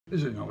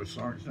This is not a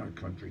song, it's not a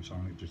country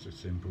song, it's just a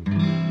simple song.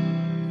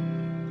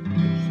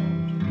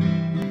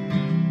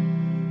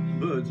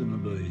 Birds and the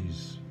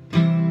bees.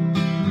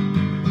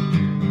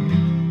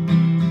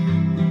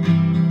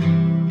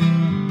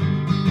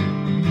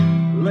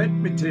 Let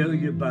me tell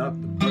you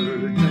about the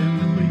birds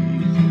and the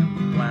bees, and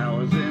the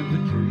flowers and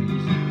the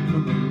trees, the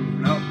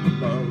moon up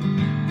above,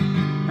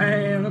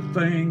 and a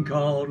thing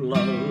called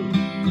love.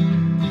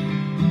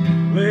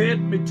 Let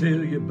me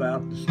tell you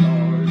about the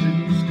stars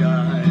in the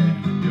sky,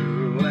 and a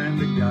girl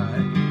and a guy,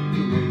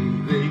 the way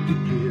they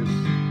could kiss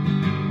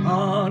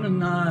on a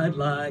night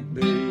like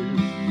this.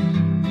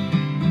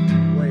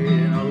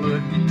 When I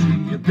look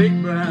into your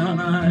big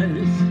brown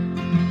eyes,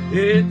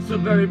 it's so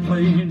very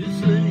plain to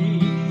see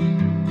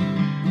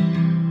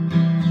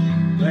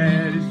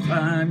that it's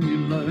time you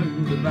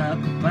learned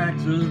about the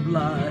facts of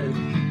life,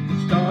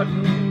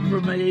 starting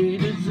from A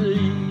to Z.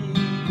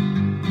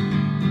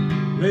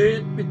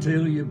 Let me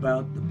tell you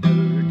about the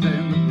birds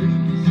and the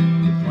bees,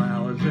 the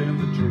flowers and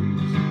the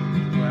trees,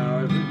 the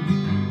flowers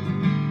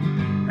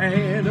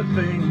and a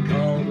thing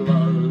called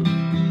love.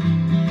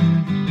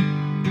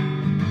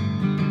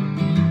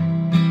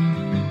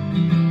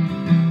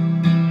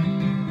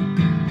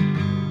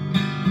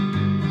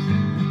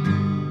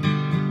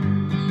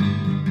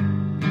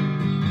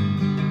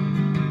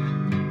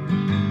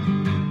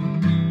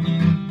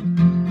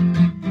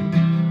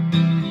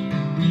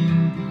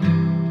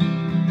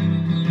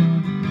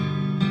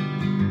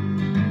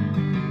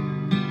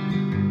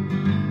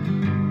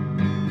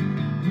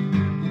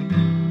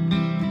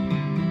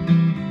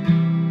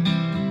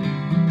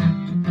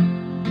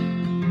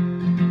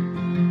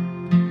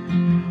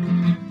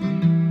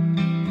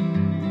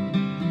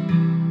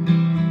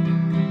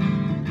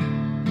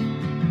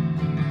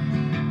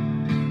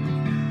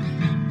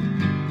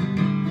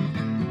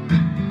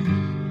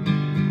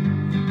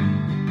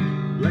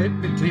 Let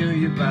me tell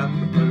you about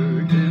the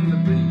birds and the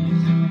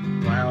bees,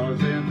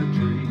 flowers and the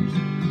trees,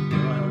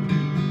 flowers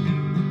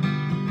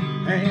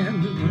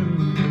and the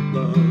moon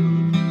above.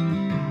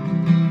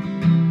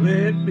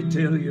 Let me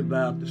tell you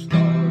about the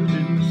stars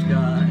in the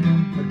sky,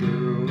 a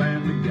girl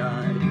and a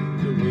guy,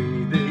 the way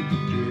they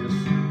could kiss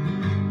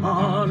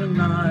on a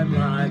night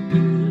like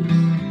this.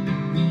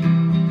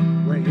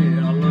 When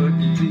I look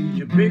into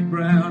your big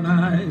brown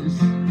eyes,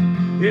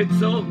 it's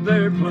so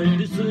very plain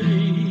to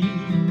see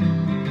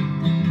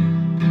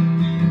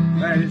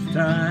that it's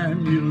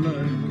time you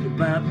learned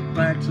about the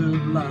facts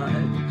of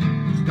life,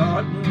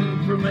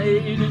 starting from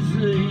A to Z.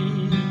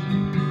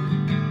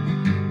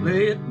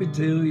 Let me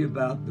tell you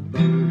about the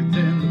birds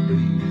and the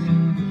bees,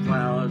 the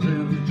flowers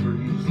and the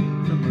trees,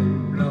 the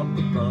moon up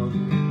above,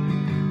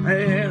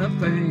 and a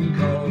thing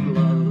called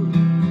love.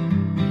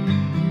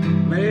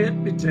 Let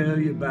me tell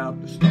you about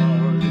the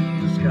stars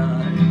in the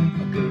sky,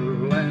 a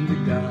girl and a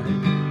guy,